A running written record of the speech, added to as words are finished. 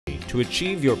to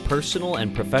achieve your personal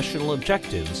and professional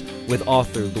objectives with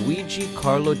author Luigi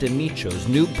Carlo D'Amico's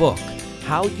new book,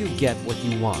 How You Get What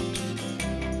You Want.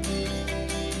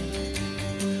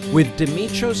 With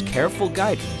D'Amico's careful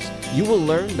guidance, you will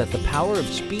learn that the power of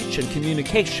speech and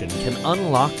communication can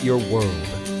unlock your world.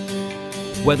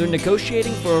 Whether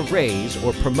negotiating for a raise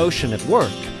or promotion at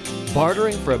work,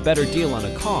 bartering for a better deal on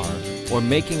a car, or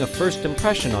making a first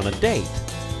impression on a date,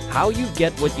 How You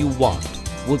Get What You Want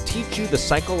will teach you the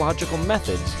psychological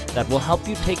methods that will help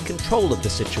you take control of the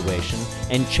situation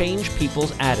and change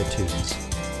people's attitudes.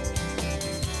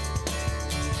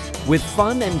 With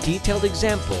fun and detailed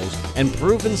examples and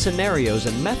proven scenarios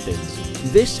and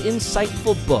methods, this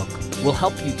insightful book will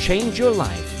help you change your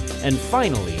life and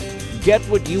finally get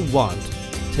what you want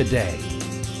today.